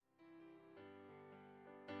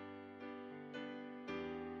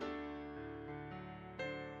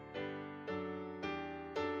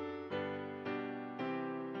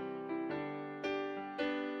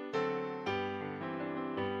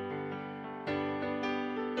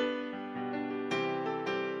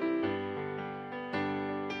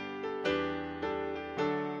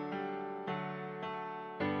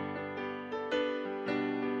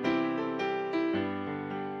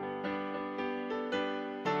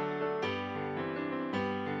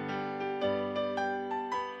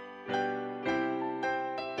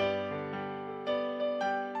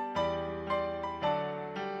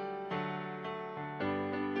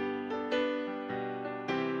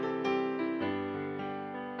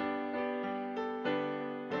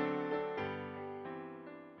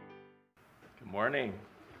Morning.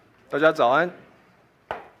 大家早安，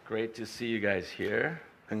 Great to see you guys here.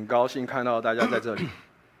 很高兴看到大家在这里。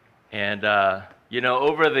 And,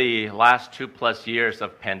 over the last 2+ years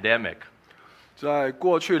of pandemic, 在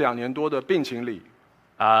过去2年多的病情里，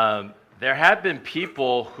 there have been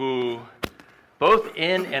people who, both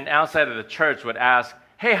in and outside of the church, would ask,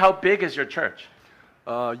 hey, how big is your church?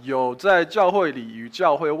 有在教会里与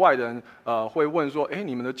教会外的人，会问说，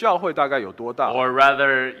你们的教会大概有多大？ Or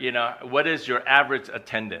rather, what is your average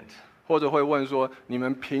attendance? 或者会问说，你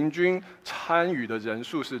们平均参与的人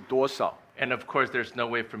数是多少？ And of course, there's no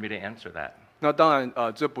way for me to answer that. 那当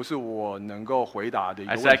然，这不是我能够回答的一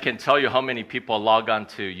个 As 问 I 题。 can tell you how many people log on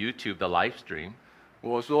to YouTube, the live stream,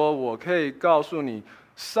 我说，我可以告诉你，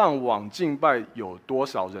上网敬拜有多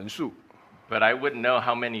少人数， but I wouldn't know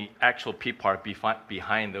how many actual people are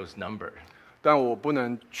behind those numbers. 但我不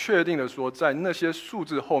能确定的说，在那些数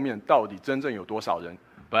字后面到底真正有多少人。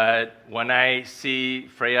 But when I see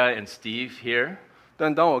Freya and Steve here,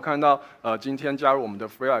 但当我看到今天加入我们的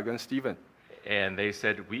Freya 跟 Steven， and they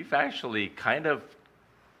said, we've actually kind of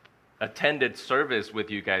attended service with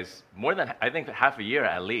you guys more than, I think, half a year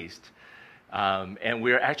at least. And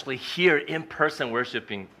we're actually here in person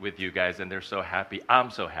worshiping with you guys, and they're so happy.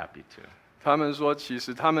 I'm so happy too. 他们说，其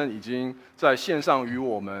实他们已经在线上与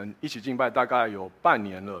我们一起敬拜大概有半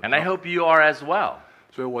年了。 And I hope you are as well.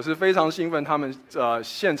 所以我是非常兴奋，他们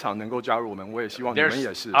现场能够加入我们，我也希望你们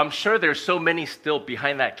也是。 I'm sure there's so many still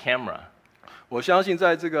behind that camera. 我相信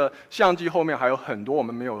在这个相机后面还有很多我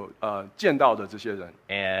们没有见到的这些人。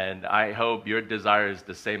 And I hope your desire is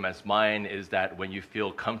the same as mine, is that when you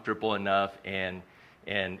feel comfortable enough and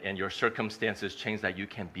your circumstances change, that you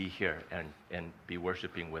can be here and be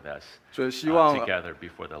worshiping with us 所以希望 together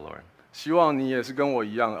before the Lord. 希望你也是跟我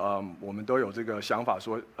一样，我们都有这个想法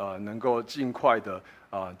说，能够尽快的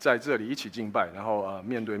在这里一起敬拜，然后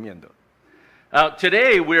面对面的。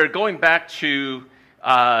Today we're going back to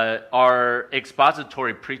our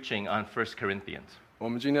expository preaching on 1 Corinthians. 我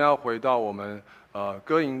们今天要回到我们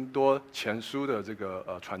哥林多前书的这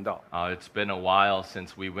个传道。It's been a while since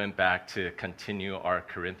we went back to continue our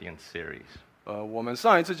Corinthians series. 我们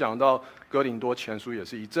上一次讲到哥林多前书也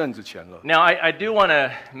是一阵子前了。 Now I do want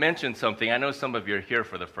to mention something. I know some of you are here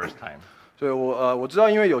for the first time. 所以我知道，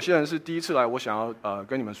因为有些人是第一次来，我想要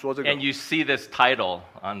跟你们说这个。 And you see this title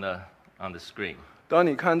on the screen. 当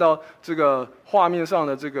你看到这个画面上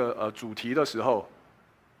的这个主题的时候，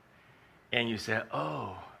 And you say,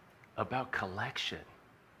 oh, about collection.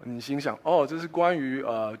 你心想，这是关于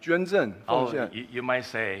捐赠奉 Oh, 献。you might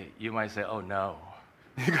say, oh no.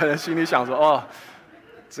 你可能心里想说，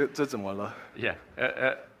这怎么了？ Yeah.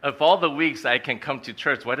 Of all the weeks I can come to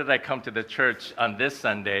church, why did I come to the church on this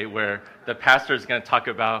Sunday where the pastor is going to talk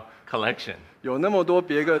about collection? 有那么多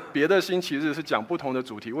别的星期日是讲不同的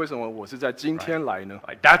主题，为什么我是在今天来呢？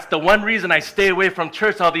 Like, that's the one reason I stay away from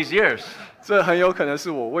church all these years. 这很有可能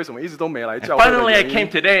是我为什么一直都没来教会的 Finally, I 原 came 因。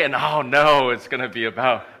 today, and oh no, it's going to be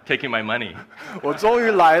about taking my money. 我终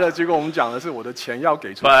于来了，结果我们讲的是我的钱要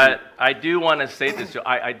给出去。 But I do want to say this.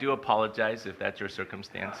 I do apologize if that's your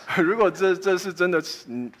circumstance. 如果这是真的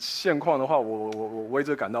现况的话，我为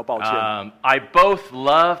这感到抱歉。 I both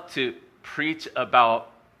love to preach about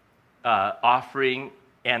offering,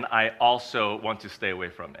 and I also want to stay away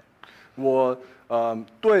from it. 我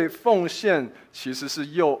对奉献其实是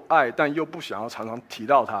又爱，但又不想要常常提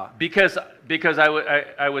到它。 Because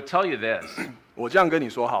I would tell you this. 我这样跟你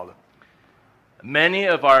说好了， Many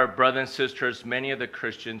of our brothers and sisters, many of the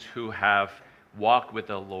Christians who have walked with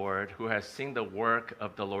the Lord, who have seen the work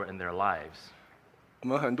of the Lord in their lives, 我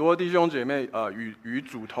们很多弟兄姐妹与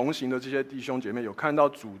主同行的这些弟兄姐妹，有看到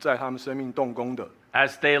主在他们生命动工的。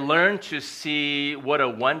 as they learn to see what a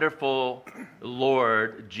wonderful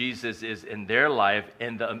Lord Jesus is in their life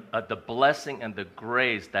and the blessing and the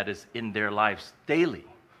grace that is in their lives daily.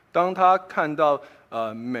 当他看到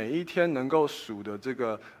每一天能够数的这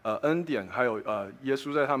个恩典，还有耶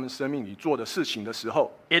稣在他们生命里做的事情的时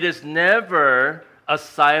候， It is never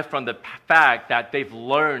aside from the fact that they've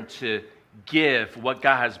learned to give what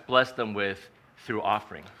God has blessed them with through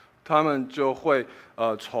offering. 他们就会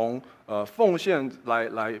从奉献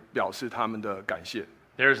来表示他们的感谢。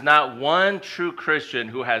 There's not one true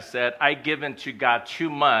Christian who has said, I given to God too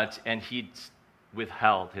much and he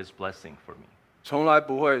withheld his blessing for me. 从来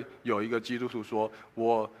不会有一个基督徒说，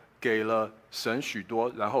我给了神许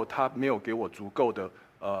多，然后他没有给我足够的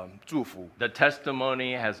祝福。 The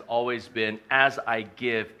testimony has always been, as I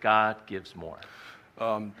give, God gives more.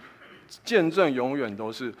 见证永远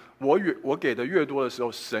都是我给的越多的时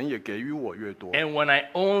候，神也给予我越多。 And when I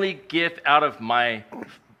only give out of my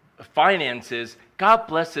finances, God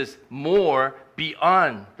blesses more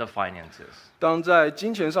beyond the finances. 当在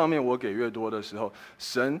金钱上面我给越多的时候，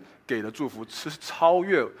神给的祝福是超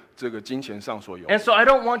越这个金钱上所有的。 And so I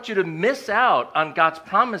don't want you to miss out on God's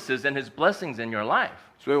promises and His blessings in your life.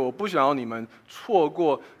 所以我不想要你们错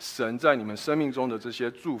过神在你们生命中的这些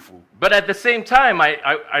祝福。 But at the same time,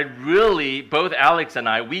 I really, both Alex and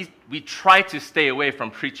I, we try to stay away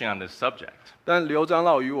from preaching on this subject. 但刘长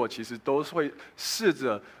老与我其实都是会试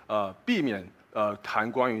着避免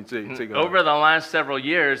谈关于这个。 Over the last several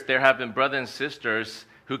years, there have been brothers and sisters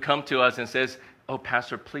who come to us and says, "Oh,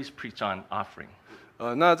 Pastor, please preach on offering."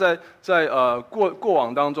 那在过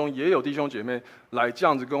往当中，也有弟兄姐妹来这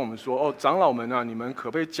样子跟我们说：“哦，长老们啊，你们可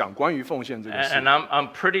不可以讲关于奉献这个事？” And I'm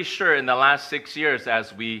pretty sure in the last 6 years,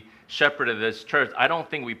 as we shepherded this church, I don't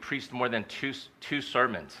think we preached more than two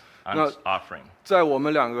sermons on offering. 在我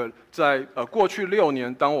们两个在过去6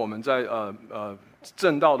年，当我们在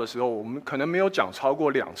正道的时候，我们可能没有讲超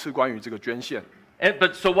过2次关于这个捐献。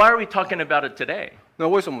But so why are we talking about it today? 那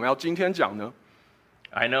为什么我们要今天讲呢？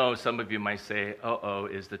 I know some of you might say, "Uh-oh,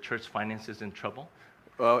 is the church finances in trouble?"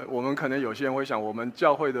 我们可能有些人会想，我们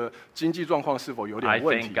教会的经济状况是否有 I 点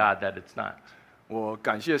问 thank 题？ God that it's not. 我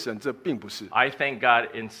感谢神，这并不是。 I thank God,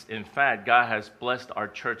 in fact, God has blessed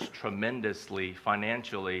our church tremendously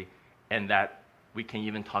financially, and that we can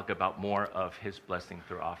even talk about more of His blessing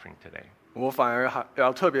through offering today. 我反而还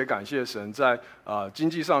要特别感谢神，在经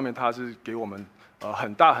济上面，他是给我们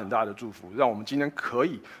很大很大的祝福，让我们今天可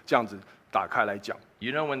以这样子打开来讲。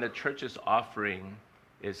 You know, when the church's offering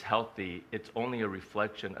is healthy, it's only a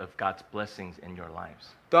reflection of God's blessings in your lives.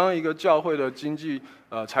 当一个教会的经济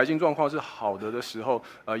财经状况是好的时候，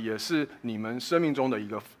也是你们生命中的一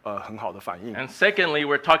个很好的反应。 And secondly,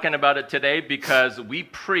 we're talking about it today because we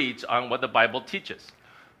preach on what the Bible teaches.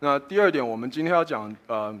 那第二点，我们今天要讲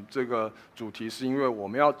这个主题，是因为我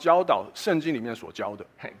们要教导圣经里面所教的。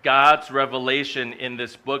 God's revelation in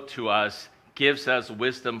this book to us gives us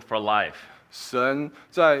wisdom for life. 神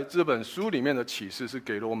在这本书里面的启示是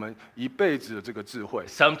给了我们一辈子的这个智慧。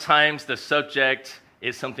 Sometimes the subject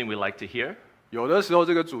is something we like to hear. 有的时候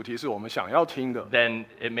这个主题是我们想要听的， Then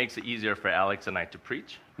it makes it easier for Alex and I to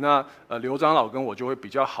preach. 那刘长老跟我就会比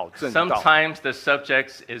较好正道。 Sometimes the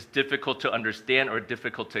subject is difficult to understand or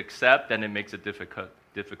difficult to accept, then it makes it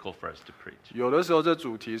difficult for us to preach. 有的时候这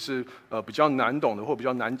主题是比较难懂的或比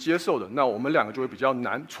较难接受的，那我们两个就会比较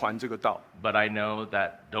难传这个道。 But I know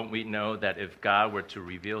that, don't we know that if God were to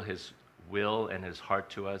reveal His will and His heart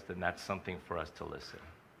to us, then that's something for us to listen.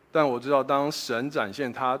 但我知道，当神展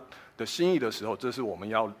现他的心意的时候，这是我们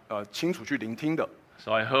要清楚去聆听的。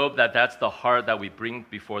 So I hope that that's the heart that we bring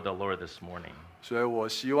before the Lord this morning. 所以我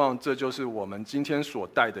希望这就是我们今天所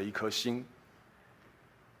带的一颗心。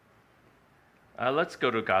Let's go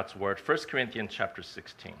to God's Word, 1 Corinthians chapter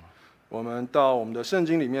 16. 我们到我们的圣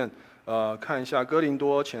经里面，看一下哥林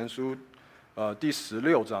多前书，第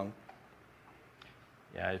16章。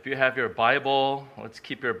 Yeah, if you have your Bible, let's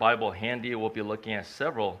keep your Bible handy. We'll be looking at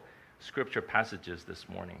several scripture passages this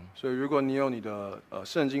morning. 所以如果你有你的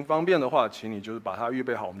圣经方便的话，请你就是把它预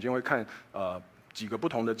备好。我们今天会看几个不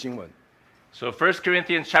同的经文。 So 1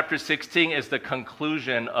 Corinthians chapter 16 is the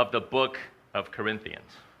conclusion of the book of Corinthians.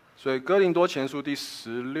 所以哥林多前书第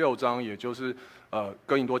16章，也就是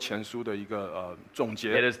哥林多前书的一个总 It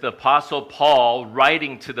结， is the Apostle Paul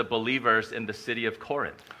writing to the believers in the city of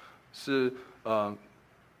Corinth. 是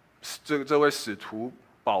这位使徒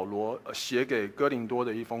保罗写给哥林多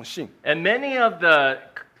的一封信。 And many of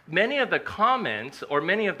the comments or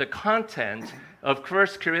many of the content of 1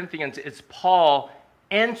 Corinthians is Paul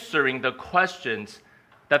answering the questions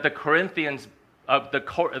that the Corinthian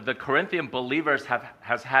believers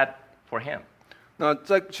has had for him. 那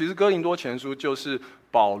其实哥林多前书就是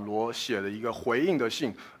保罗写的一个回应的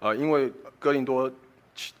信，因为哥林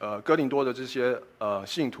多的这些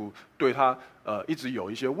信徒对他一直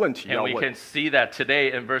有一些问题 And 要 we 问 can。see that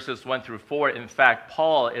today in verses 1 through 4. In fact,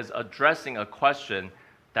 Paul is addressing a question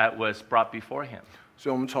that was brought before him.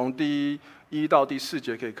 所以我们从第1到第4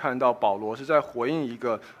节可以看到，保罗是在回应一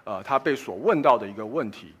个他被所问到的一个问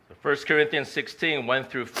题。 1 Corinthians 16, 1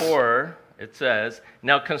 through 4, it says,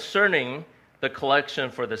 Now concerning the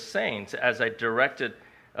collection for the saints, as I directed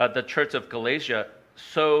the church of Galatia,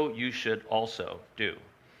 so you should also do.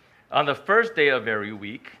 On the first day of every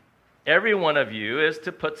week, every one of you is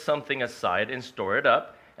to put something aside and store it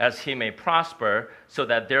up, as he may prosper, so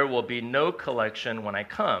that there will be no collection when I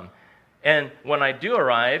come. And when I do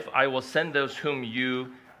arrive, I will send those whom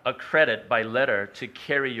you accredit by letter to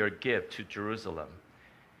carry your gift to Jerusalem.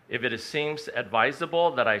 If it seems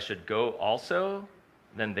advisable that I should go also,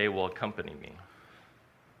 then they will accompany me.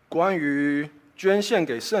 关于捐献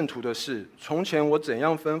给圣徒的事，从前我怎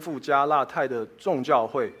样吩咐加拉太的众教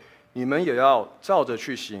会，你们也要照着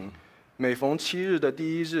去行。每逢7日的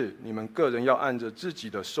第1日，你们个人要按着自己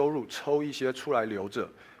的收入抽一些出来留着，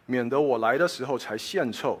免得我来的时候才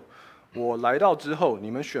献臭。我来到之后，你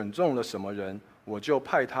们选中了什么人，我就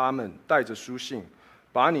派他们带着书信，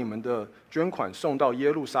把你们的捐款送到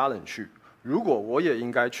耶路撒冷去。如果我也应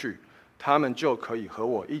该去，他们就可以和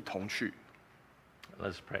我一同去。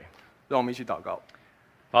 Let's pray. 让我们一起祷告。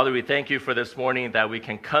 Father, we thank you for this morning that we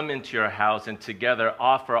can come into your house and together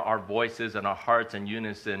offer our voices and our hearts in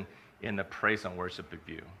unison in the praise and worship of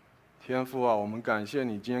you. 天父啊，我们感谢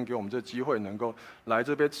你今天给我们这机会，能够来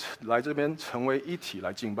这边成为一体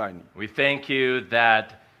来敬拜你。 We thank you that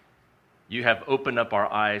you have opened up our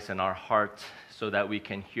eyes and our hearts so that we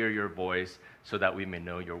can hear your voice, so that we may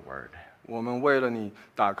know your word. 我们为了你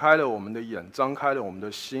打开了我们的眼，张开了我们的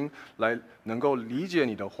心，来能够理解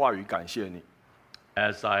你的话语，感谢你。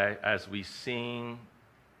 As we sing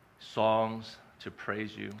songs to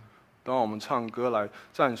praise you, 当我们唱歌来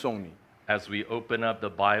赞颂你， as we open up the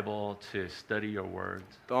Bible to study your words,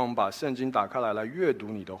 当我们把圣经打开来阅读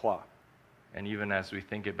你的话， and even as we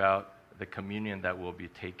think about the communion that we'll be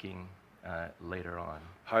taking later on,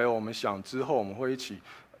 还有我们想之后我们会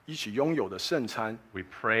一起拥有的圣餐， we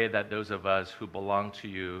pray that those of us who belong to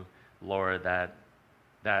you, Lord,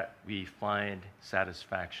 that we find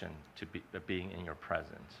satisfaction to being in your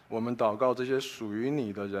presence. 我们祷告这些属于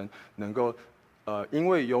你的人，能够因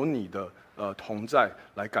为有你的同在，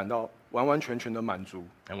来感到完完全全的满足。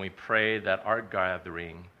 And we pray that our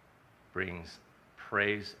gathering brings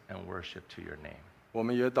praise and worship to your name. 我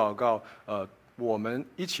们也祷告，我们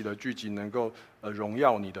一起的聚集能够荣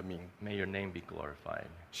耀你的名， May your name be glorified.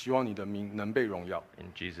 希望你的名能被荣耀。 In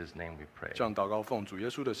Jesus' name we pray. 这样祷告奉主耶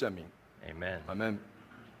稣的圣名， Amen. 阿门。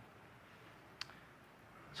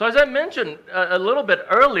 So as I mentioned a little bit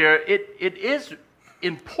earlier, it is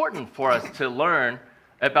important for us to learn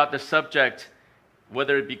about the subject,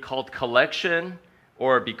 whether it be called collection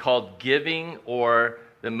or be called giving or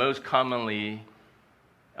the most commonly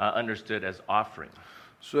understood as offering.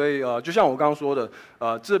 所以就像我刚刚说的，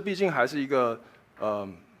这毕竟还是一个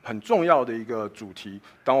很重要的一个主题。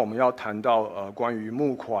当我们要谈到关于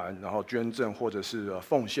募款、然后捐赠或者是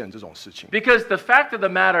奉献这种事情， Because the fact of the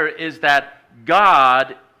matter is that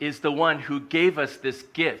God is the one who gave us this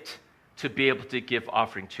gift to be able to give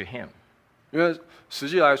offering to Him. 因为实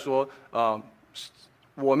际来说，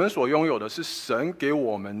我们所拥有的是神给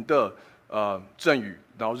我们的赠与，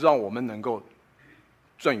然后让我们能够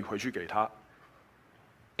赠与回去给他。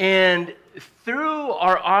 And through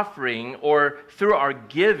our offering or through our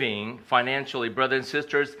giving financially, brothers and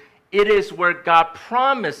sisters, it is where God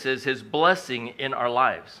promises His blessing in our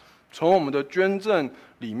lives. 从我们的捐赠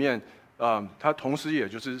里面，它同时也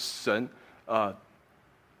就是神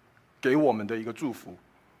给我们的一个祝福。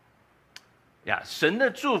 Yeah, 神的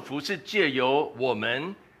祝福是借由我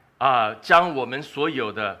们将我们所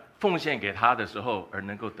有的奉献给他的时候而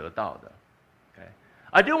能够得到的。Okay.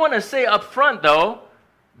 I do want to say up front though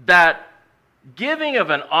that giving of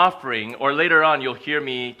an offering, or later on you'll hear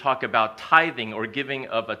me talk about tithing or giving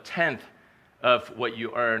of a tenth of what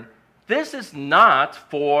you earn, this is not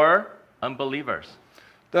for unbelievers.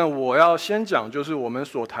 但我要先讲，就是我们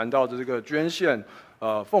所谈到的这个捐献、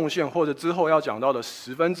奉献，或者之后要讲到的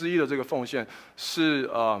1/10的这个奉献，是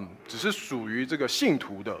只是属于这个信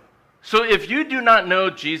徒的。 So if you do not know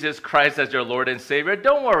Jesus Christ as your Lord and Savior,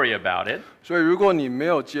 don't worry about it. 所以，如果你没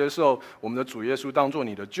有接受我们的主耶稣当做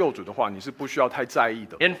你的救主的话，你是不需要太在意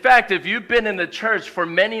的。 In fact, if you've been in the church for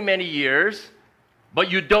many, many years, but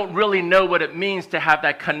you don't really know what it means to have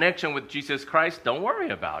that connection with Jesus Christ, don't worry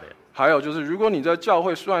about it. 还有就是，如果你在教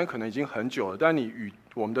会虽然可能已经很久了，但你与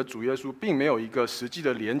我们的主耶稣并没有一个实际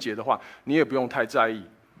的连结的话，你也不用太在意。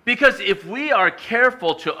 Because if we are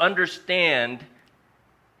careful to understand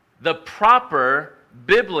the proper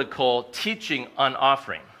biblical teaching on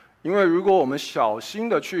offering, 因为如果我们小心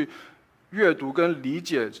的去阅读跟理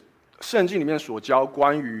解圣经里面所教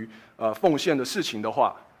关于奉献的事情的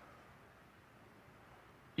话，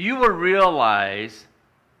 you will realize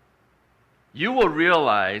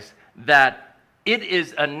that it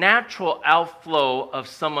is a natural outflow of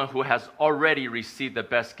someone who has already received the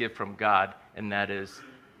best gift from God, and that is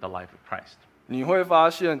the life of Christ. 你会发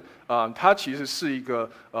现，它其实是一个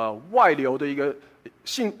外流的一个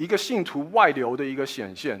信徒外流的一个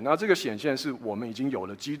显现。那这个显现是我们已经有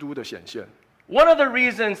了基督的显现。 One of the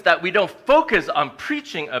reasons that we don't focus on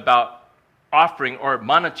preaching about offering or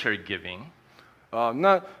monetary giving,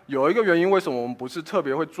 那有一个原因，为什么我们不是特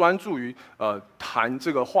别会专注于谈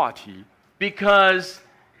这个话题？ because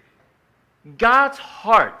God's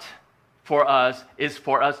heart for us is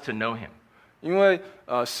for us to know Him. 因为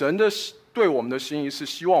神的对我们的心意是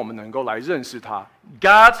希望我们能够来认识他。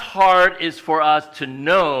God's heart is for us to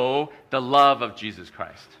know the love of Jesus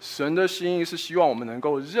Christ. 神的心意是希望我们能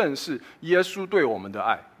够认识耶稣对我们的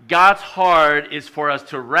爱。God's heart is for us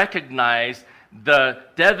to recognize the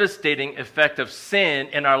devastating effect of sin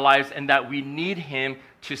in our lives and that we need Him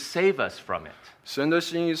to save us from it. 神的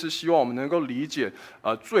心意是希望我们能够理解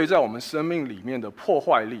罪在我们生命里面的破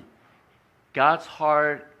坏力。God's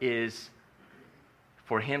heart is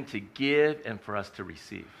for Him to give and for us to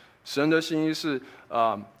receive. 神的心意是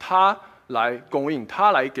他来供应，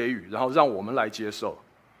他来给予，然后让我们来接受。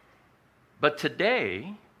But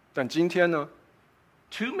today, 但今天呢，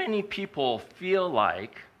 too many people feel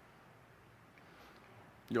like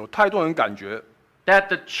有太多人感觉 that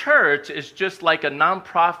the church is just like a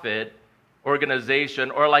nonprofit organization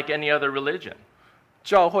or like any other religion.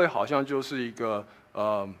 教会好像就是一个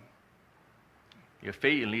一个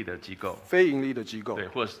非盈利的机构，非盈利的机构，对，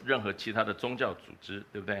或者是任何其他的宗教组织，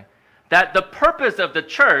对不对？ That the purpose of the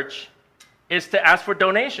church is to ask for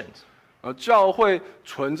donations. 教会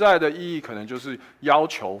存在的意义可能就是要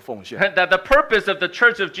求奉献。That the purpose of the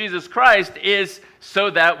Church of Jesus Christ is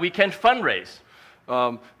so that we can fundraise.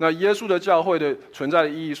 那耶稣的教会的存在的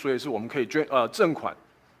意义，所以是我们可以赠款。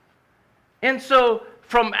And so,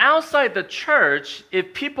 from outside the church,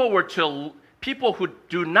 if people who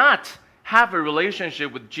do not have a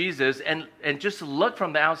relationship with Jesus and just look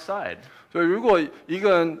from the outside, 所以，如果一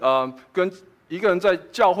个人跟一个人在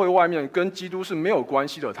教会外面跟基督是没有关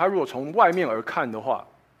系的，他如果从外面而看的话，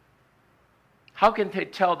 how can they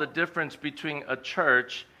tell the difference between a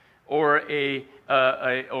church or a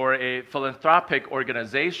philanthropic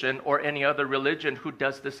organization or any other religion who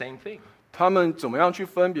does the same thing? 他们怎么样去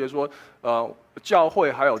分别说，教会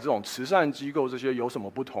还有这种慈善机构这些有什么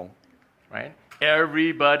不同 Right?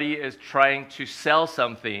 Everybody is trying to sell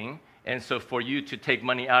something, and so for you to take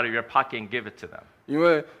money out of your pocket and give it to them. 因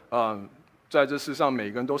为在这世上，每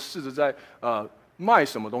个人都试着在卖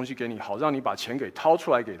什么东西给你，好让你把钱给掏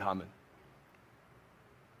出来给他们。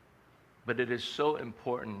But it is so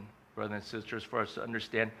important, brothers and sisters, for us to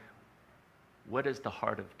understand what is the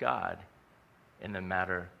heart of God in the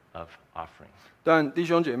matter of offering. 但弟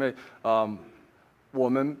兄姐妹，我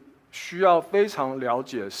们需要非常了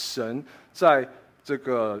解神在这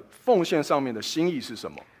个奉献上面的心意是什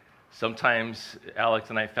么。Sometimes Alex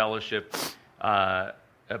and I fellowship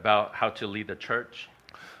about how to lead the church.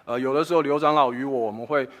 有的时候刘长老与我们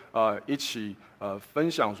会一起分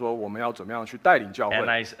享说我们要怎么样去带领教会。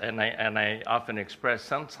And I often express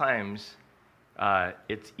sometimes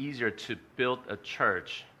it's easier to build a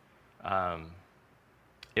church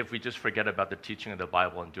if we just forget about the teaching of the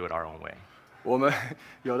Bible and do it our own way. 我们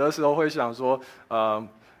有的时候会想说，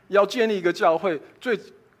要建立一个教会，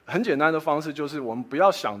很简单的方式就是我们不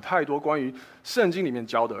要想太多关于圣经里面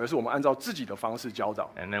教的，而是我们按照自己的方式教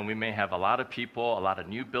导。And then we may have a lot of people, a lot of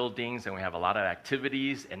new buildings, and we have a lot of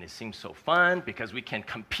activities, and it seems so fun because we can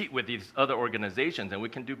compete with these other organizations and we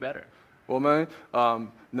can do better. 我们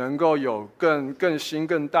能够有更新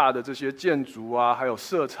更大的这些建筑啊，还有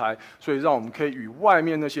色彩，所以让我们可以与外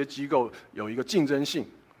面那些机构有一个竞争性。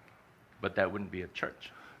But that wouldn't be a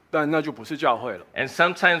church. 但那就不是教会了。And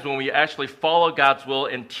sometimes when we actually follow God's will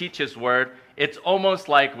and teach His word, it's almost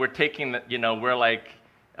like we're taking, we're like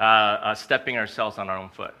stepping ourselves on our own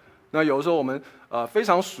foot. 那有时候我们非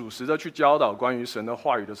常属实的去教导关于神的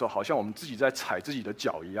话语的时候，好像我们自己在踩自己的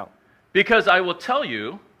脚一样。Because I will tell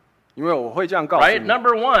you, 因为我会这样告诉你 right?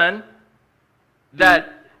 Number one, that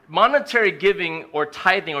monetary giving or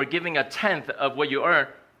tithing or giving a tenth of what you earn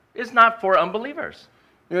is not for unbelievers.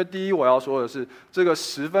 因为第一我要说的是，这个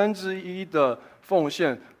1/10的奉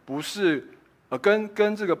献不是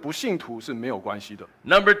跟这个不信徒是没有关系的。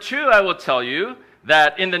Number two, I will tell you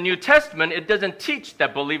that in the New Testament, it doesn't teach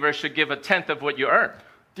that believers should give a tenth of what you earn.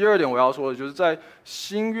 第二点我要说的就是，在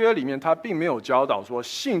新约里面，他并没有教导说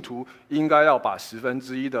信徒应该要把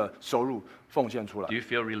1/10的收入奉献出来 Do。you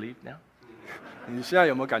feel relieved now? 你现在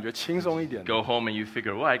有没有感觉轻松一点？ Go home and you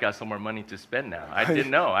figure, well, I got some more money to spend now. I didn't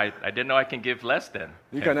know. I didn't know I can give less than.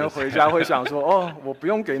 你可能回家会想说，哦，我不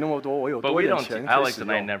用给那么多，我有 But 多 we 一点 don't. 钱可以 Alex 使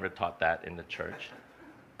and I 用。 never taught that in the church.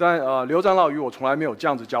 但刘长老与我从来没有这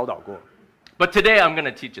样子教导过。 But today I'm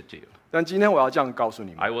going to teach it to you. 但今天我要这样告诉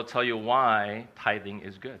你们， I will tell you why tithing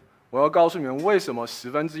is good. 我要告诉你们为什么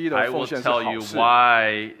1/10的 I 奉 will 献是 tell 好 you 事。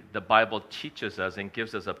 why the Bible teaches us and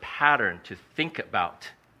gives us a pattern to think about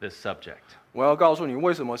this subject. 我要告诉你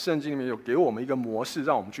为什么圣经里面有给我们一个模式，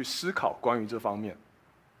让我们去思考关于这方面。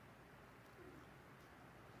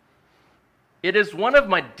 It is one of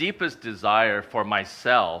my deepest desire for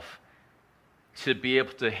myself to be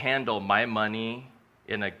able to handle my money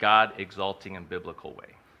in a God-exalting and biblical way.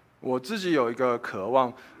 我自己有一个渴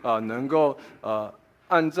望，能够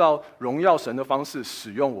按照荣耀神的方式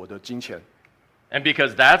使用我的金钱。 And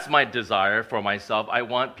because that's my desire for myself, I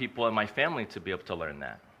want people in my family to be able to learn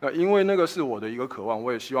that. 那因为那个是我的一个渴望，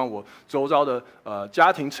我也希望我周遭的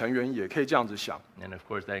家庭成员也可以这样子想。 And of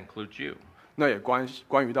course, that includes you. 那也关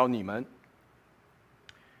于到你们。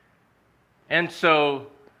 And so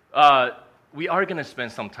we are going to spend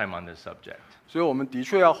some time on this subject. 所以我们的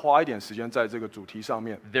确要花一点时间在这个主题上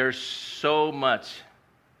面。 There's so much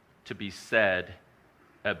to be said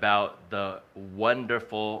about the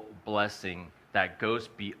wonderful blessing that goes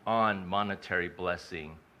beyond monetary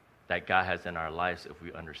blessing that God has in our lives if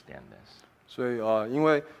we understand this. 所以因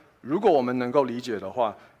为如果我们能够理解的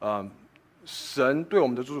话，神对我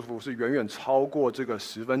们的祝福是远远超过这个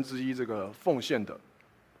1/10这个奉献的。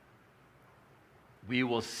 We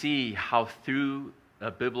will see how through a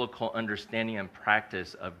biblical understanding and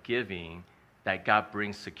practice of giving that God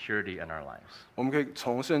brings security in our lives. 我们可以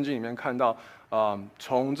从圣经里面看到，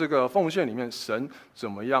从这个奉献里面，神怎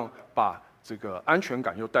么样把这个安全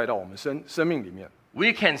感又带到我们生命里面。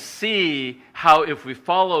 We can see how if we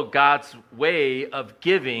follow God's way of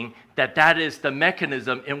giving, that is the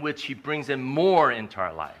mechanism in which He brings in more into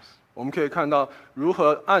our lives. 我们可以看到如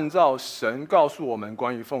何按照神告诉我们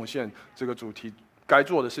关于奉献这个主题该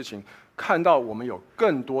做的事情，看到我们有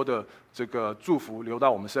更多的这个祝福流到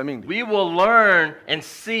我们生命里。 We will learn and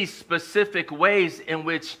see specific ways in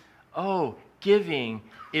which, giving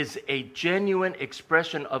is a genuine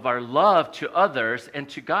expression of our love to others and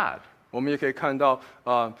to God. 我们也可以看到，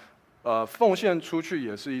奉献出去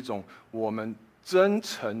也是一种我们真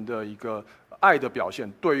诚的一个爱的表现，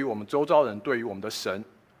对于我们周遭人，对于我们的神。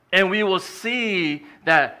 And we will see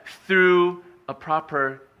that through a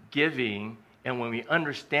proper giving, and when we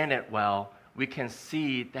understand it well, we can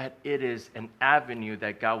see that it is an avenue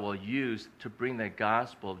that God will use to bring the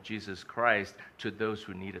gospel of Jesus Christ to those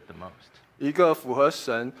who need it the most. 一个符合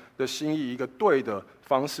神的心意，一个对的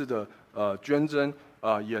方式的捐赠，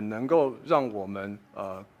也能够让我们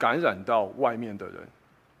感染到外面的人。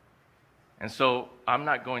 And so I'm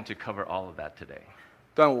not going to cover all of that today.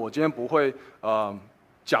 但我今天不会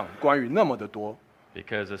讲关于那么的多。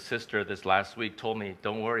 Because a sister this last week told me,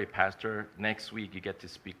 "Don't worry, Pastor. Next week you get to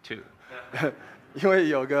speak too." 因为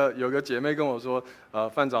有个姐妹跟我说，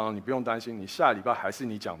范长，你不用担心，你下礼拜还是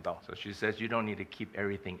你讲道。 So she says, "You don't need to keep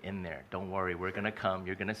everything in there. Don't worry. We're going to come.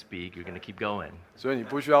 You're going to speak. You're going to keep going." 所以你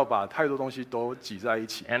不需要把太多东西都挤在一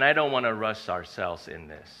起。 And I don't want to rush ourselves in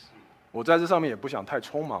this. 我在这上面也不想太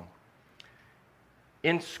匆忙。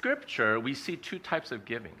 In Scripture, we see two types of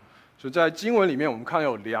giving. 所以在经文里面，我们看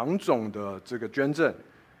有2种的这个捐赠。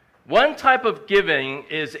 One type of giving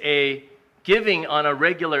is a giving on a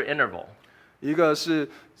regular interval. 一个是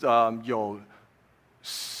有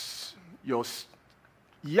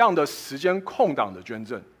一样的时间空档的捐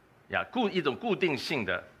赠。 Yeah, 一种固定性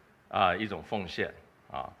的一种奉献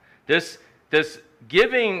啊。This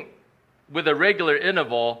giving with a regular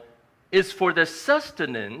interval is for the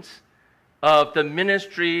sustenance of the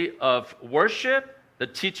ministry of worship, the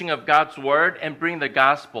teaching of God's word, and bring the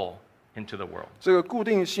gospel into the world. 这个固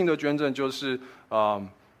定性的捐赠就是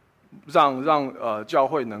让教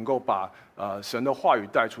会能够把神的话语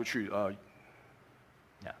带出去。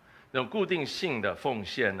那种固定性的奉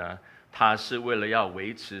献呢，它是为了要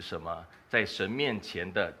维持什么？在神面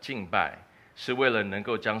前的敬拜，是为了能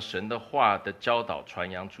够将神的话的教导传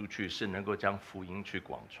扬出去，是能够将福音去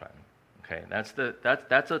广传。Okay,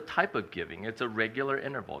 that's a type of giving. It's a regular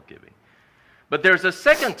interval giving. But there's a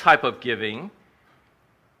second type of giving.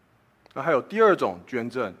 那还有第2种捐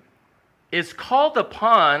赠。 Is called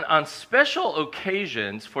upon on special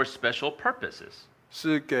occasions for special purposes.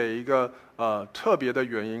 是给一个特别的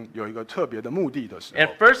原因，有一个特别的目的的时 And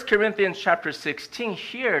候。 1 Corinthians chapter 16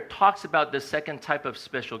 here talks about the second type of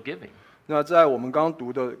special giving. 那在我们刚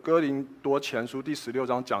读的哥林多前书第16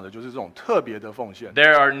章讲的就是这种特别的奉献。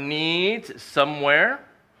 There are needs somewhere.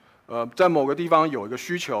 在某个地方有一个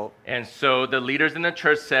需求， And so the leaders in the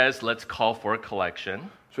church says, let's call for a collection.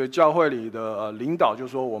 所以教会里的领导就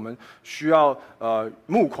说我们需要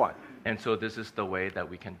募款， And so this is the way that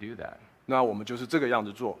we can do that. 那我们就是这个样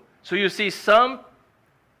子做。 So you see, some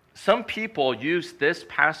people use this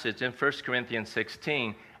passage in 1 Corinthians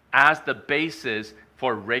 16 as the basis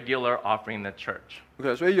for regular offering in the church.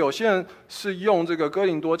 OK， 所以有些人是用这个哥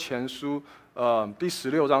林多前书第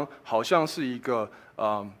16章，好像是一个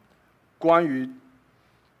关于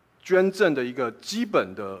捐赠的一个基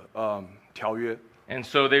本的条约。 And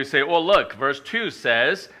so they say, well, look, verse 2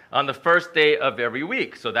 says, on the first day of every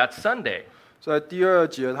week. So that's Sunday. 在第2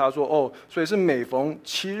节他说哦，所以是每逢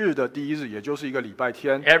7日的第1日，也就是一个礼拜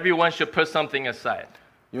天， Everyone should put something aside.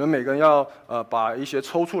 你们每个人要把一些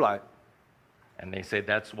抽出来。 And they say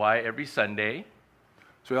that's why every Sunday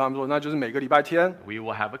所以他们说，那就是每个礼拜天 we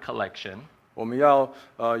will have a collection. 我们要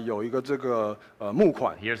有一个这个募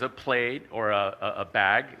款， Here's a plate or a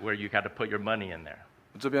bag where you got to put your money in there.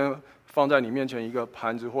 这边放在你面前一个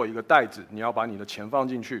盘子或一个袋子，你要把你的钱放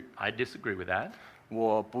进去。 I disagree with that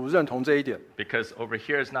我不认同这一点， because over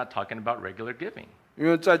here it's not talking about regular giving. 因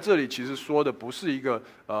为在这里其实说的不是一个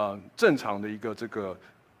正常的一个这个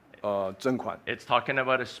捐款， It's talking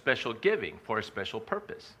about a special giving for a special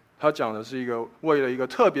purpose. 他讲的是一个为了一个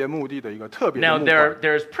特别目的的一个特别的 Now 募款。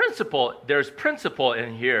 there's principle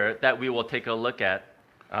in here that we will take a look at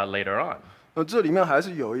later on. 那这里面还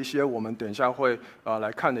是有一些我们等一下会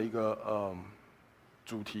来看的一个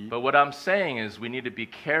主题。 But what I'm saying is we need to be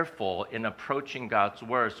careful in approaching God's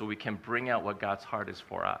word so we can bring out what God's heart is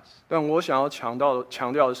for us. 但我想要强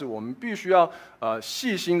调的是，我们必须要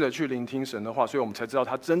细心的去聆听神的话，所以我们才知道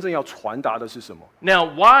他真正要传达的是什么。 Now,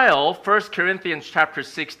 while 1 Corinthians chapter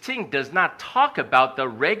 16 does not talk about the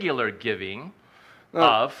regular giving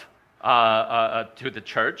of to the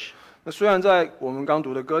church, 那虽然在我们刚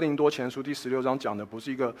读的哥林多前书第16章讲的不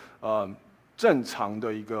是一个正常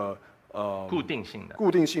的一个固定性的，固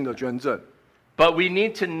定性的捐赠， but we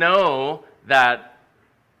need to know that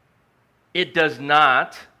it does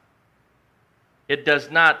not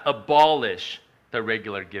abolish the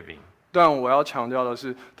regular giving. 但我要强调的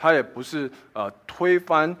是，它也不是推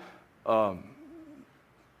翻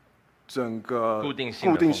整个固定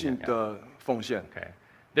性的奉献。 Okay.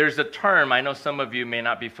 There's a term I know some of you may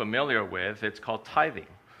not be familiar with. It's called tithing.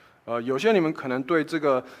 有些你们可能对这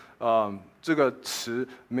个词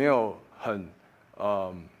没有很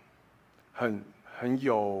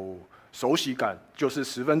有熟悉感，就是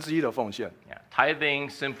1/10的奉献。 Yeah. Tithing,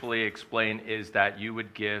 simply explained, is that you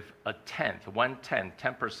would give a tenth,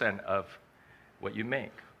 10% of what you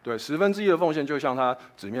make. 对，1/10的奉献，就像它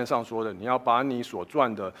纸面上说的，你要把你所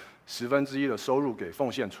赚的1/10的收入给奉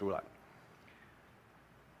献出来。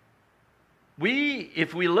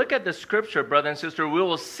 If we look at the scripture, brother and sister, we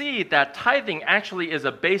will see that tithing actually is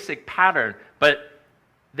a basic pattern, but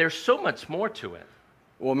there's so much more to it.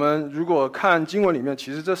 我们如果看经文里面，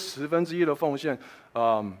其实这1/10的奉献，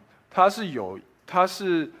它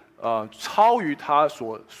是超于他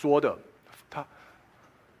所说的。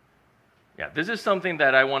Yeah, this is something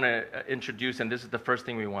that I want to introduce, and this is the first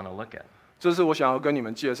thing we want to look at. 这是我想要跟你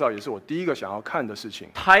们介绍，也是我第一个想要看的事情。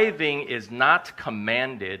 Tithing is not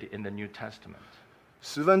commanded in the New Testament.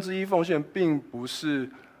 1/10奉献并不是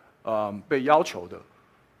被要求的，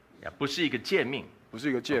 Yeah, 不是一个诫命。不是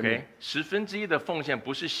一个诫命。 Okay? 1/10的奉献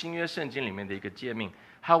不是新约圣经里面的一个诫命。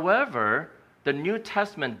However, the New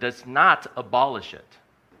Testament does not abolish it.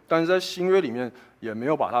 但是在新约里面也没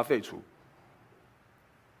有把它废除。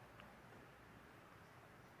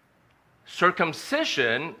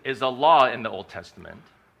 Circumcision is a law in the Old Testament.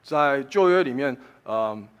 在旧约里面，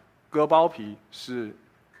割包皮是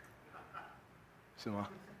吗？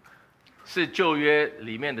是旧约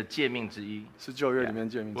里面的诫命之一。是旧约里面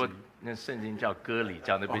诫命之我一。那圣经叫割礼，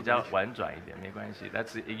讲的比较婉转一点，没关系。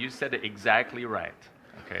That's you said it exactly right.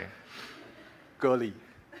 Okay. 割礼。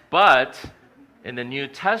 But in the New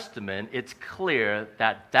Testament, it's clear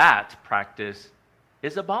that that practice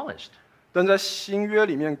is abolished. 但在新约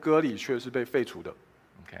里面，割礼却是被废除的。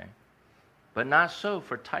 Okay. But not so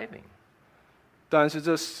for tithing. 但是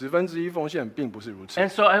这1/10奉献并不是如此。 And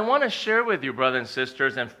so I want to share with you, brothers and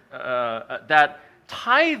sisters, and that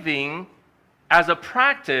tithing as a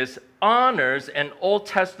practice honors an Old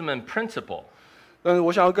Testament principle. 但是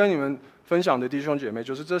我想要跟你们分享的弟兄姐妹，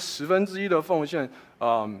就是这1/10的奉献，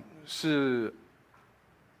是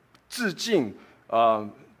致敬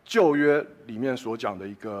旧约里面所讲的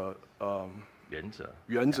一个原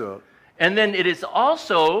则。 And then it is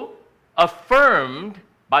also affirmed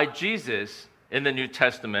by Jesus in the New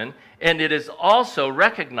Testament, and it is also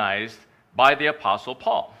recognized by the Apostle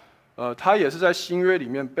Paul. 它也是在新约里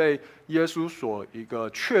面被耶稣所一个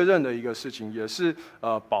确认的一个事情，也是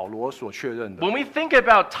保罗所确认的。 When we think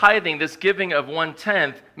about tithing, this giving of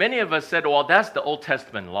 1/10, many of us said, well, that's the Old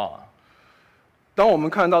Testament law. 当我们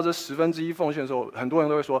看到这1/10奉献的时候，很多人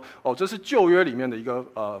都会说：“哦，这是旧约里面的一个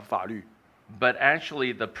法律。” But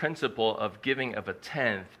actually, the principle of giving of a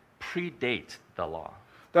tenth predate the law.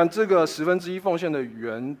 但这个1/10奉献的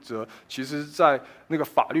原则，其实在那个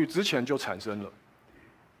法律之前就产生了。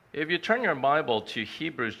 If you turn your Bible to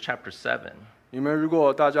Hebrews chapter 7, 你们如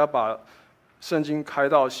果大家把圣经开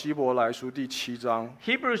到希伯来书第7章，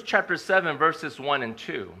 Hebrews chapter 7 verses 1 and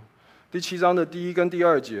 2, 第7章的第1跟第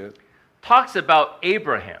2节， talks about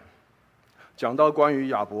Abraham. 讲到关于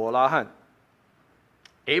亚伯拉罕，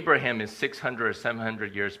 Abraham is 600 or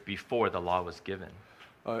 700 years before the law was given.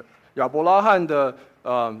 亚伯拉罕的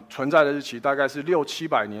存在的日期大概是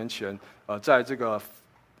600-700年前，在这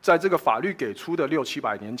个法律给出的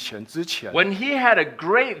600-700年前之前。 When he had a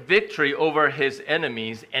great victory over his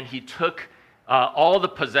enemies and he took all the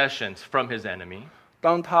possessions from his enemy,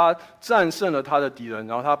 当他战胜了他的敌人，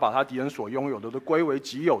然后他把他敌人所拥有的都归为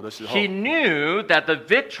己有的时候， he knew that the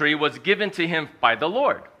victory was given to him by the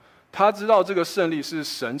Lord. 他知道这个胜利是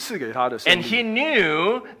神赐给他的胜 And he 利。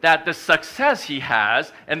 knew that the success he has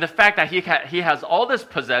and the fact that he has all this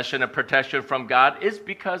possession and protection from God is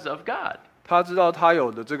because of God. 他知道他有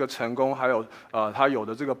的这个成功，还有他有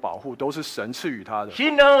的这个保护，都是神赐予他的。 He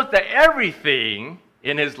knows that everything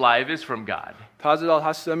in his life is from God. 他知道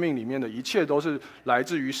他生命里面的一切都是来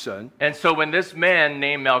自于神。 And so when this man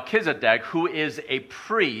named Melchizedek, who is a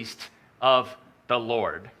priest of the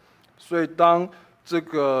Lord, 所以当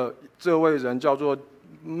这位人叫做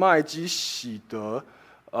麦基喜德，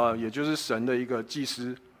也就是神的一个祭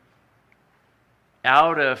司，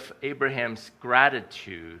 out of Abraham's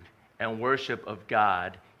gratitude and worship of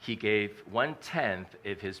God, he gave 1/10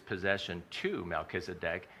 of his possession to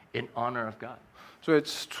Melchizedek in honor of God. 所以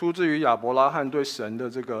出自于亚伯拉罕对神的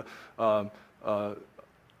这个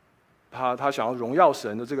他想要荣耀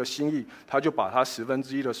神的这个心意，他就把他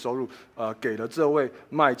1/10的收入给了这位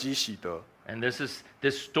麦基喜德。 And this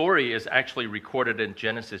story is actually recorded in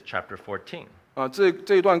Genesis chapter 14.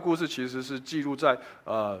 这一段故事其实是记录在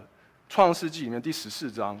创世纪里面第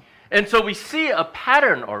14章。 And so we see a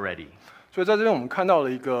pattern already. 所以在这边我们看到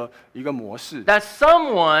了一个模式。 That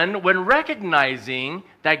someone, when recognizing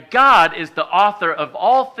that God is the author of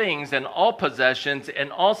all things and all possessions and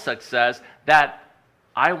all success, that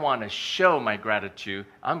I want to show my gratitude,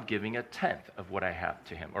 I'm giving 1/10 of what I have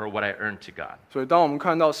to him or what I earn to God. 所以当我们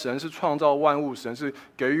看到神是创造万物，神是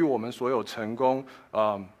给予我们所有成功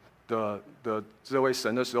的这位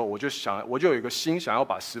神的时候，我就有一个心想要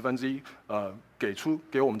把1/10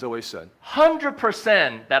给我们这位神。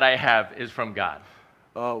 100% that I have is from God.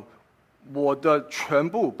 我的全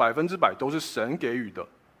部100%都是神给予的。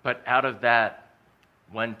 But out of that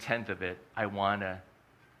 1/10 of it, I want to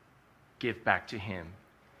give back to him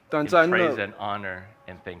但 in 在 praise 那 and honor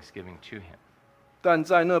and thanksgiving to him.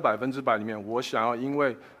 100%里面，我想要因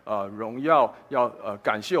为荣耀要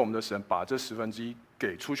感谢我们的神，把这1/10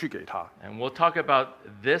给出去给他。 And we'll talk about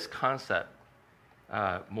this concept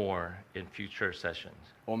more in future sessions.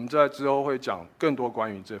 我们在之后会讲更多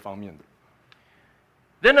关于这方面的。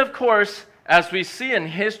 Then, of course, as we see in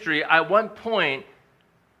history, at one point,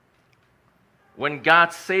 when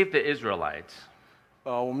God saved the Israelites,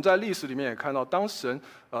 我们在历史里面也看到，当神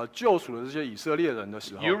救赎了这些以色列人的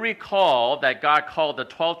时候， you recall that God called the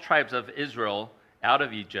 12 tribes of Israel out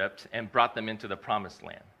of Egypt and brought them into the promised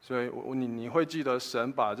land. 所以你会记得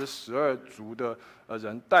神把这12族的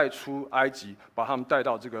人带出埃及，把他们带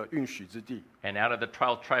到这个应许之地。 And out of the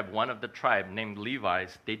 12 tribe, one of the tribe named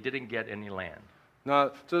Levites, they didn't get any land. 那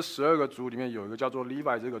这12个族里面有一个叫做利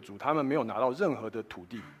未这个族，他们没有拿到任何的土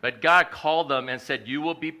地。 But God called them and said, you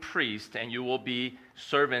will be priests and you will be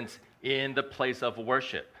servants in the place of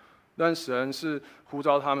worship. 但神是呼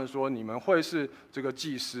召他们说，你们会是这个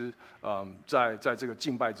祭司，在这个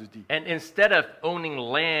敬拜之地。 And instead of owning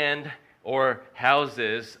land or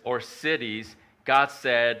houses or cities, God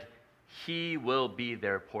said, He will be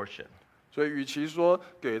their portion. 所以，与其说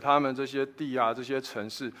给他们这些地啊、这些城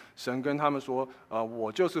市，神跟他们说，我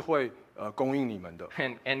就是会供应你们的。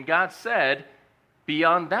 And God said,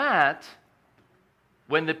 beyond that,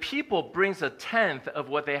 when the people brings 1/10 of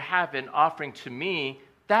what they have in offering to me,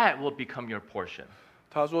 that will become your portion.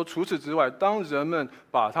 他说，除此之外，当人们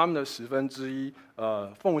把他们的1/10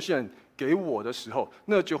奉献给我的时候，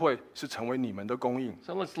那就会是成为你们的供应。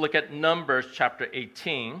 So let's look at Numbers chapter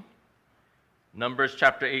 18. Numbers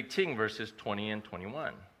chapter 18, verses 20 and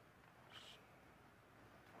 21.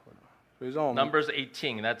 所以让我们 Numbers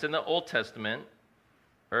 18, that's in the Old Testament,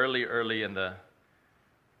 early in the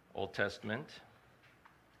Old Testament.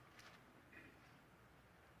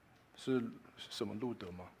 是什么路德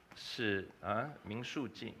吗？是民数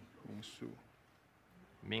记，民数。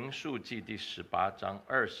民数记第18章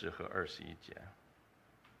20和21节。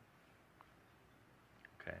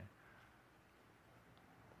Okay.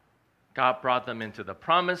 God brought them into the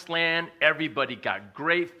promised land. Everybody got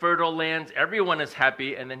great fertile lands. Everyone is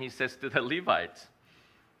happy. And then he says to the Levites,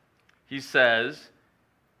 he says,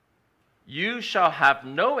 you shall have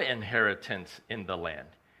no inheritance in the land,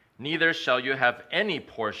 neither shall you have any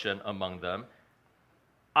portion among them.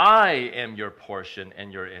 I am your portion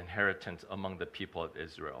and your inheritance among the people of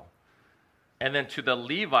Israel. And then to the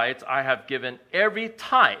Levites, I have given every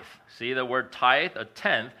tithe. See the word tithe, a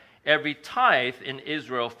tenth, every tithe in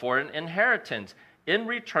Israel for an inheritance in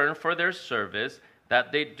return for their service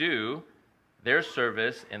that they do their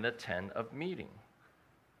service in the tent of meeting.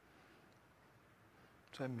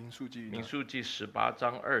 在民数记民数记18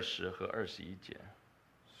章20和21节。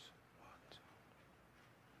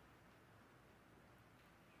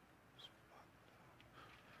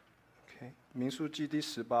民数记第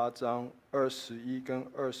18章21跟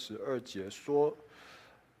22节说：“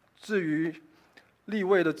至于利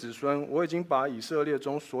未的子孙，我已经把以色列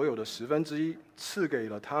中所有的1/10赐给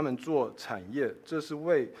了他们做产业，这是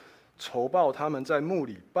为酬报他们在墓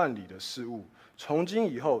里办理的事务。从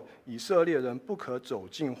今以后，以色列人不可走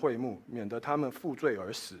进会幕，免得他们负罪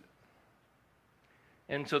而死。”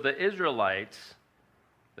 And so the Israelites,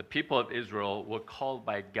 the people of Israel, were called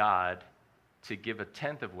by God to give a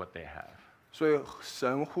tenth of what they have. 所以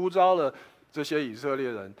神呼召了这些以色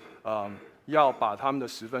列人，要把他们的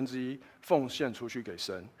1/10奉献出去给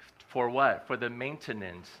神。For what? For the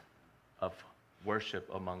maintenance of worship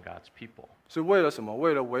among God's people. 是为了什么？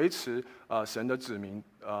为了维持神的子民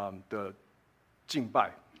的敬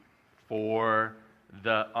拜。For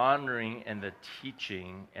the honoring and the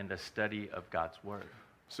teaching and the study of God's word.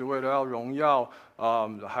 是为了要荣耀，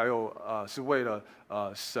还有是为了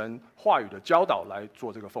神话语的教导来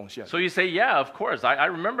做这个奉献。So you say, yeah, of course, I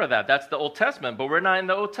remember that. That's the Old Testament, but we're not in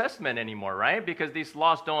the Old Testament anymore, right? Because these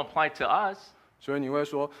laws don't apply to us. 所以你会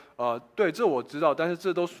说，对，这我知道，但是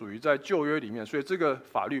这都属于在旧约里面，所以这个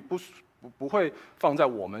法律不会放在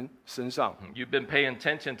我们身上。You've been paying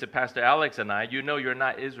attention to Pastor Alex and I. You know you're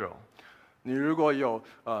not Israel. 你如果有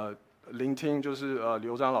聆听，就是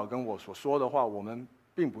刘长老跟我所说的话，我们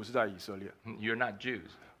并不是在以色列， You're not Jews.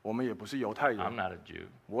 我们也不是犹太 I'm 人， not a Jew.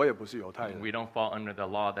 我也不是犹太人， We don't fall under the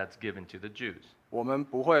law that's given to the Jews. 我们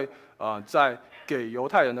不会在给犹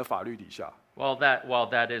太人的法律底下。 While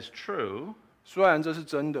that is true, 虽然这是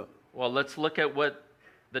真的， well, let's look at what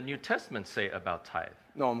the New Testament say about tithe.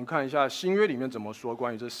 那我们看一下新约里面怎么说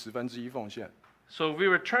关于这1/10奉献。So if we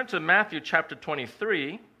return to Matthew chapter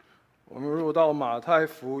 23, 我们如果到马太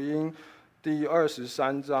福音第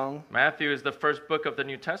23章， Matthew is the first book of the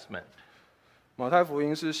New Testament. 马太福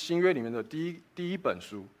音是新约里面的第一本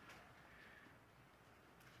书。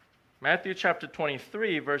Matthew chapter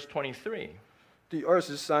 23, verse 23. 第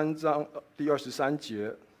23章第23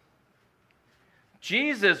节，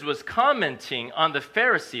 Jesus was commenting on the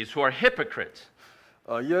Pharisees who are hypocrites.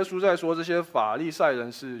 耶稣在说这些法利赛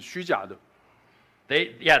人是虚假的，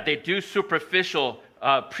 They do superficial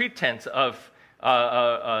pretense of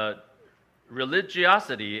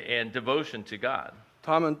religiosity and devotion to God.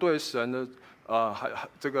 他们对神的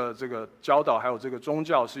这个教导还有这个宗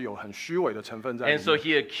教是有很虚伪的成分在里 And so 面。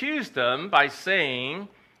 he accused them by saying,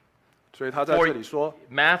 所以他在这里说，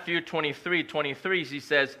 Matthew 23:23, he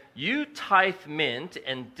says, "You tithe mint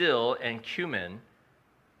and dill and cumin,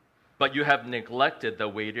 but you have neglected the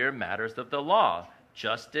weightier matters of the law,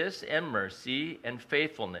 justice and mercy and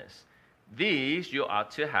faithfulness. These you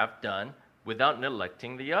ought to have done without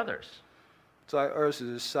neglecting the others." 在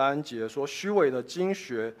23节说，虚伪的经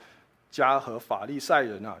学家和法利赛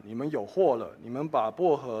人啊，你们有祸了！你们把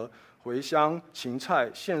薄荷、茴香、芹菜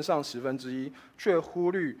献上1/10，却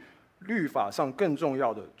忽略律法上更重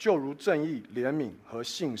要的，就如正义、怜悯和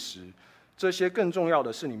信实。这些更重要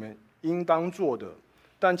的是你们应当做的，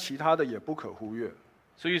但其他的也不可忽略。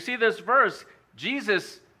 So you see this verse,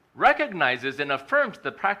 Jesus recognizes and affirms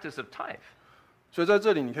the practice of tithe. 所以在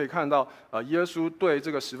这里你可以看到，耶稣对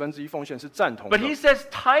这个1/10奉献是赞同的 But。he says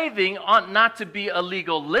tithing ought not to be a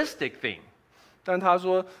legalistic thing. 但他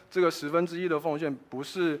说，这个1/10的奉献不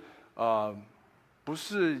是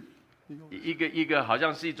一个好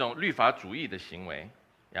像是一种律法主义的行为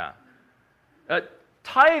Yeah.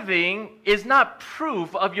 Tithing is not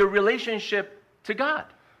proof of your relationship to God.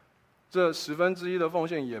 这1/10的奉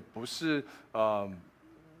献也不是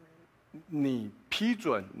你批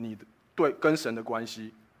准你对跟神的关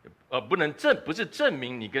系，不是证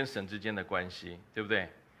明你跟神之间的关系，对不对？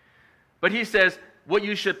 But he says what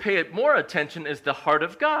you should pay more attention is the heart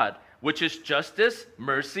of God, which is justice,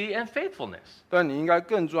 mercy, and faithfulness. 但你应该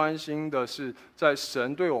更专心的是在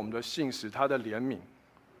神对我们的信实，他的怜悯。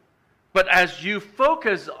 But as you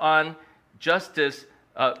focus on justice,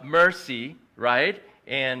 mercy, right,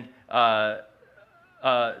 and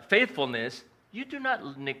faithfulness, you do not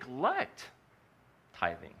neglect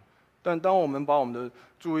tithing. 但当我们把我们的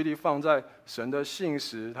注意力放在神的信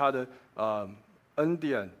实、他的恩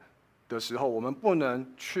典的时候，我们不能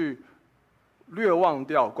去略忘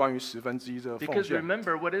掉关于1/10这个奉 Because 献。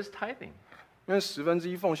 remember, what is tithing? 因为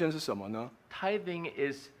1/10奉献是什么呢？ Tithing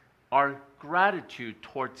is our gratitude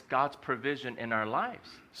towards God's provision in our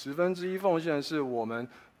lives. 1/10奉献是我们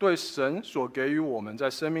对神所给予我们在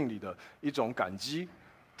生命里的一种感激。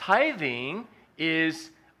Tithing is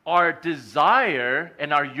our desire and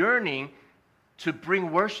our yearning to bring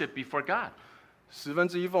worship before God.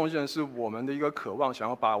 1/10奉献是我们的一个渴望，想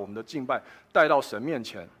要把我们的敬拜带到神面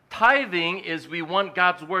前。Tithing is we want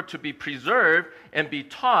God's word to be preserved and be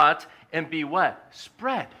taught and be what?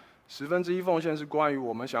 Spread. 1/10奉献是关于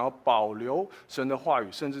我们想要保留神的话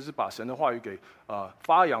语，甚至是把神的话语给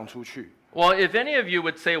发扬出去。Well, if any of you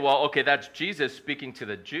would say, well, okay, that's Jesus speaking to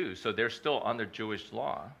the Jews, so they're still under Jewish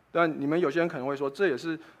law. 但你们有些人可能会说，这也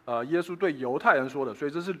是耶稣对犹太人说的，所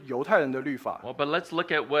以这是犹太人的律法。Well, but let's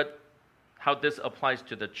look at how this applies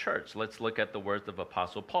to the church. Let's look at the words of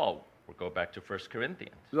Apostle Paul. We'll go back to 1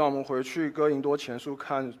 Corinthians. 让我们回去哥林多前书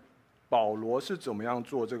看保罗是怎么样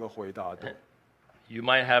做这个回答的。You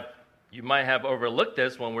might have overlooked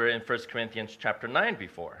this when we're in 1 Corinthians chapter 9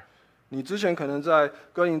 before. 你之前可能在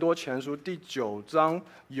哥林多前书第9章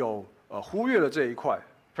有忽略了这一块。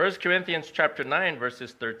1 Corinthians chapter 9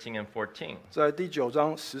 verses 13 and 14. 在第9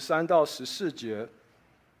章13到14节。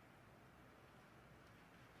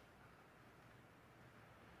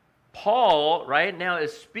Paul right now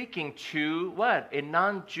is speaking to what? A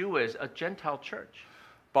non-Jewish, a Gentile church.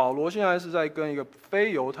 保罗现在是在跟一个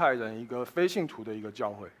非犹太人、一个非信徒的一个教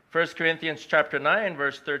会。1 Corinthians chapter 9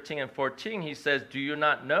 verse 13 and 14 he says, "Do you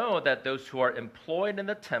not know that those who are employed in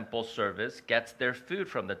the temple service gets their food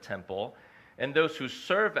from the temple, and those who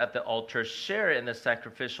serve at the altar share in the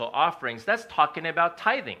sacrificial offerings?" That's talking about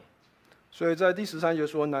tithing. 所以在第13节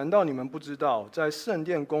说：“难道你们不知道，在圣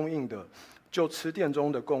殿供应的，就吃殿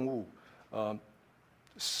中的供物；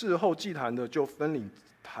事后祭坛的，就分领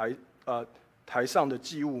台上的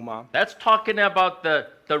祭物吗？” That's talking about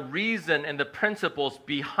the reason and the principles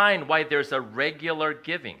behind why there's a regular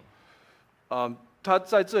giving. 他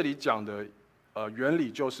在这里讲的原理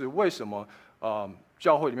就是为什么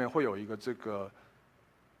教会里面会有一个这个，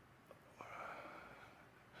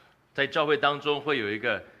在教会当中会有一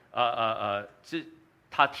个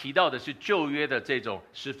他提到的是旧约的这种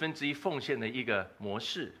1/10奉献的一个模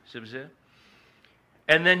式，是不是？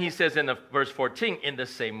 And then he says in the verse 14, in the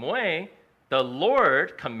same way, the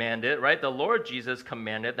Lord commanded, right? The Lord Jesus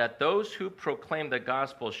commanded that those who proclaim the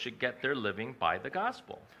gospel should get their living by the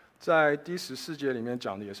gospel. 在第14节里面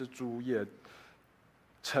讲的也是主也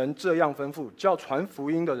曾这样吩咐，叫传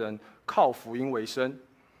福音的人靠福音为生。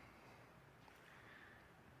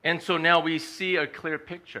And so now we see a clear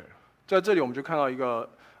picture. 在这里我们就看到一个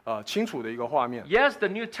清楚的一个画面。Yes, the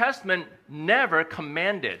New Testament never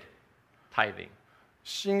commanded tithing.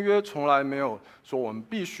 新约从来没有说我们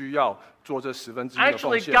必须要做这1/10的奉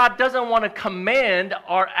Actually, 献。 God doesn't want to command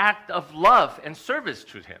our act of love and service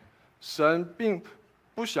to Him. 神并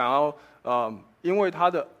不想要因为他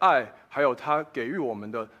的爱还有他给予我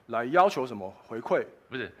们的来要求什么回馈。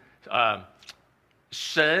不是，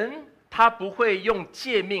神他不会用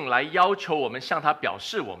诫命来要求我们向他表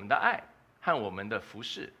示我们的爱和我们的服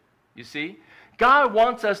侍。You see, God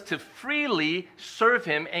wants us to freely serve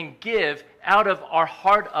Him and give out of our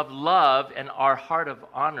heart of love and our heart of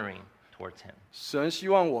honoring towards Him. 神希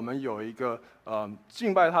望我们有一个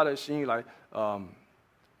敬拜他的心意来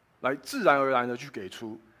自然而然的去给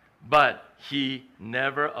出。But He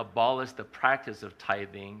never abolished the practice of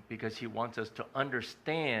tithing because He wants us to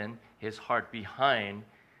understand His heart behind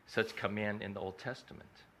such command in the Old Testament.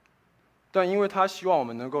 但因为他希望我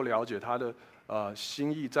们能够了解他的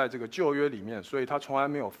心意，在这个旧约里面，所以他从来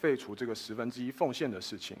没有废除这个1/10奉献的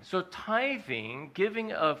事情。So tithing,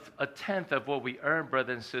 giving of a tenth of what we earn,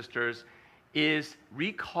 brothers and sisters, is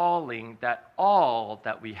recalling that all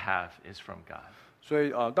that we have is from God. 所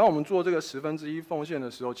以当我们做这个1/10奉献的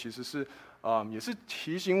时候，其实是也是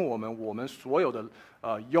提醒我们所有的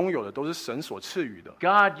拥有的都是神所赐予的。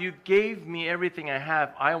God, you gave me everything I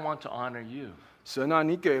have. I want to honor you. 神啊，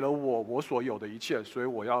你给了我所有的一切，所以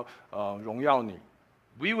我要荣耀你。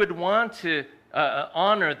We would want to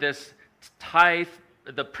honor this tithe,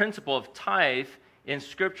 the principle of tithe in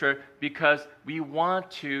Scripture, because we want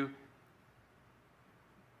to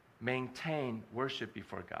maintain worship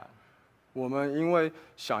before God. 我们因为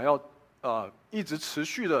想要一直持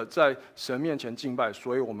续的在神面前敬拜，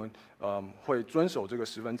所以我们会遵守这个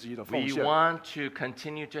1/10的奉 We 献。 want to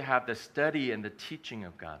continue to have the study and the teaching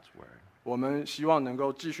of God's Word. 我们希望能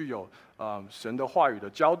够继续有神的话语的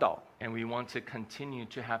教导。 And we want to continue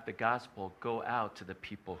to have the gospel go out to the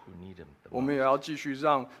people who need Him. 我们也要继续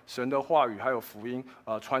让神的话语还有福音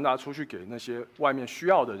传达出去给那些外面需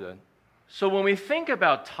要的人。 So when we think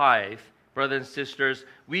about tithe, Brothers and sisters,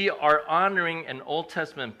 we are honoring an Old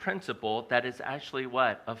Testament principle that is actually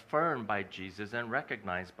what? Affirmed by Jesus and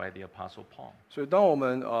recognized by the Apostle Paul. 所以，当我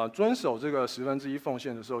们遵守这个1/10奉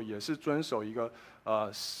献的时候，也是遵守一个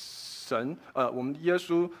我们耶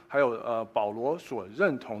稣还有保罗所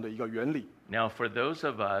认同的一个原理。Now, for those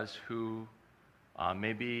of us who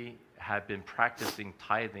maybe have been practicing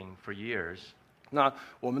tithing for years, 那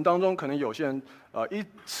我们当中可能有些人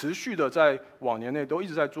持续的在往年内都一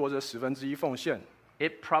直在做这1/10奉献，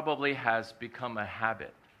 it probably has become a habit.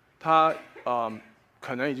 它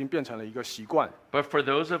可能已经变成了一个习惯。 But for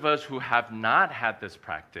those of us who have not had this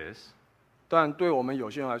practice, 但对我们有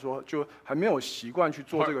些人来说，就还没有习惯去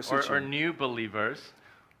做这个事 or 情， new believers,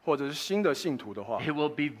 或者是新的信徒的话， it will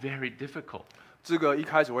be very difficult. 这个一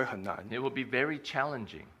开始会很难， It will be very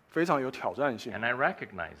challenging. 非常有挑战性。 And I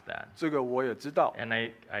recognize that. 这个我也知道，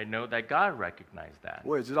 And I know that God recognized that.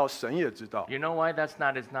 我也知道，神也知道。 You know why it's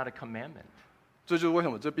not a commandment? 这就是为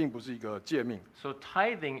什么这并不是一个诫命。 So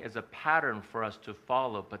tithing is a pattern for us to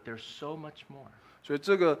follow, but there's so much more. 所以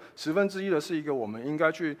这个1/10的是一个我们应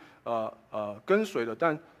该去跟随的，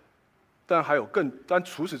但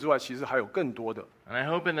除此之外，其实还有更多的。 And I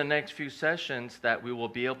hope in the next few sessions that we will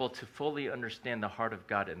be able to fully understand the heart of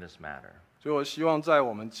God in this matter. 所以我希望在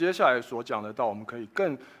我们接下来所讲的到，我们可以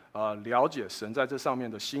更了解神在这上面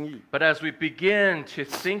的心意。 But as we begin to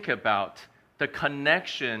think about the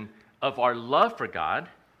connection of our love for God,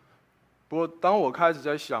 不过，当我开始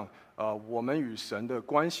在想我们与神的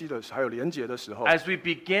关系的还有连结的时候， as we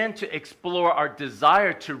begin to explore our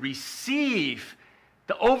desire to receive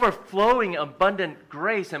the overflowing, abundant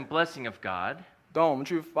grace and blessing of God, 当我们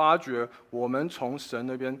去发掘我们从神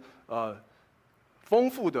那边丰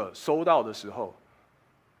富的收到的时候，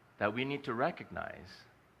 that we need to recognize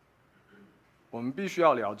我们必须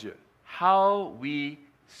要了解， how we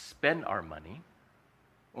spend our money.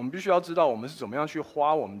 我们必须要知道我们是怎么样去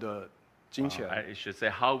花我们的金钱， I should say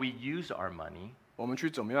how we use our money 我们去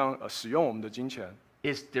怎么样使用我们的金钱，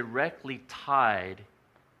 is directly tied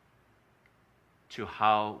to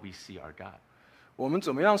how we see our God. 我们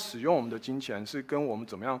怎么样使用我们的金钱，是跟我们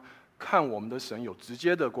怎么样看我们的神有直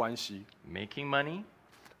接的关系。 Making money,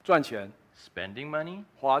 赚钱、 spending money,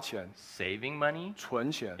 花钱、 saving money,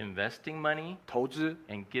 存钱、 investing money, 投资、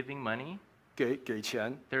 and giving money. 给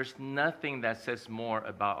钱， There's nothing that says more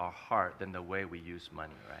about our heart than the way we use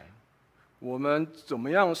money, right? 我们怎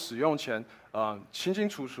么样使用钱，清清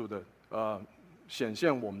楚楚的显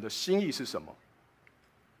现我们的心意是什么。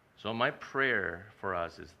 So my prayer for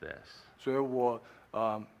us is this, 所以我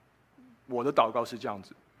的祷告是这样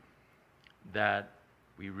子， that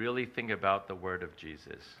we really think about the word of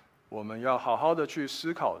Jesus, 我们要好好的去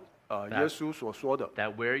思考耶稣所说的，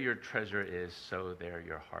 that where your treasure is, so there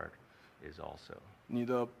your heart is also. 你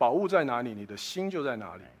的宝物在哪里，你的心就在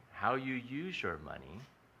哪里。 How you use your money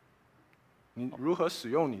你如何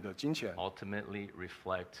使用你的金钱， ultimately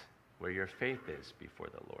reflect where your faith is before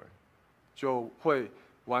the Lord. 就会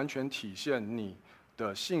完全体现你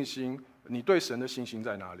的信心，你对神的信心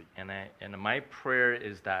在哪里。 And my prayer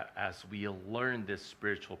is that as we learn this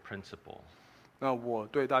spiritual principle, 那我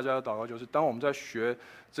对大家的祷告就是，当我们在学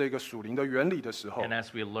这个属灵的原理的时候， and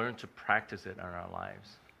as we learn to practice it in our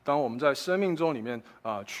lives, 当我们在生命中里面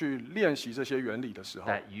去练习这些原理的时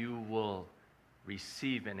候， that you will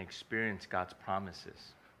receive and experience God's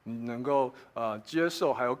promises. 你能够接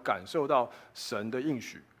受还有感受到神的应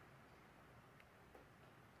许。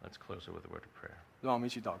 Let's close it with a word of prayer. 让我们一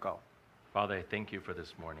起祷告。 Father, I thank you for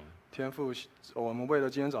this morning. 天父，我们为了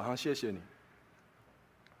今天早上谢谢你。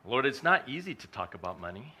 Lord, it's not easy to talk about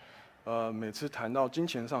money. 每次谈到金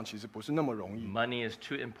钱上，其实不是那么容易。 Money is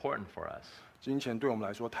too important for us, 金钱对我们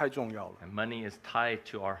来说太重要了， and money is tied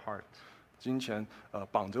to our heart. 金钱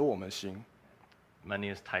绑着我们心，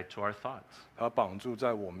 Money is tied to our thoughts. 它绑住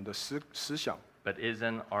在我们的思想。 But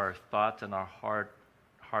isn't our thoughts and our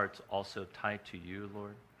hearts also tied to you,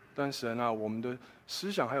 Lord? 但神啊，我们的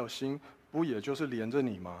思想还有心，不也就是连着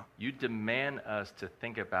你吗？ You demand us to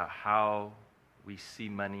think about how we see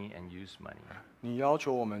money and use money. 你要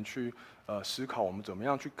求我们去思考，我们怎么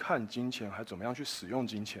样去看金钱，还怎么样去使用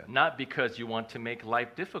金钱。 Not because you want to make life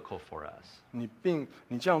difficult for us, 你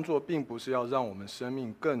这样做，并不是要让我们生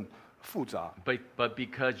命更复杂， but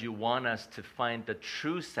because you want us to find the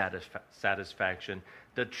true satisfaction,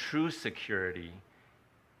 the true security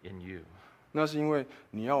in you. 那是因为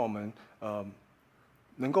你要我们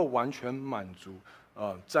能够完全满足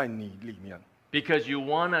在你里面。 Because you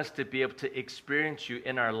want us to be able to experience you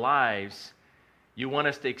in our lives. You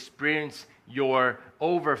want us to experience your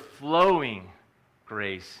overflowing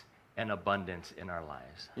grace and abundance in our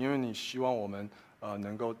lives. 因为你希望我们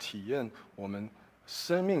能够体验我们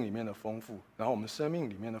生命里面的丰富，然后我们生命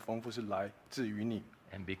里面的丰富是来自于你。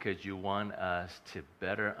And because you want us to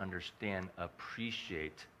better understand,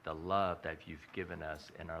 appreciate the love that you've given us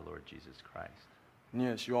in our Lord Jesus Christ. 你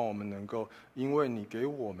也希望我们能够，因为你给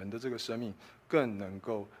我们的这个生命，更能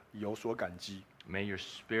够有所感激。May your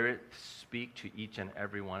Spirit speak to each and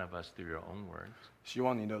every one of us through your own words. 希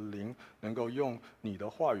望你的灵能够用你的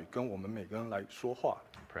话语跟我们每个人来说话。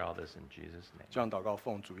I pray all this in Jesus' name. 这样祷告，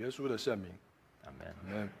奉主耶稣的圣名。Amen.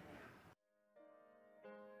 Amen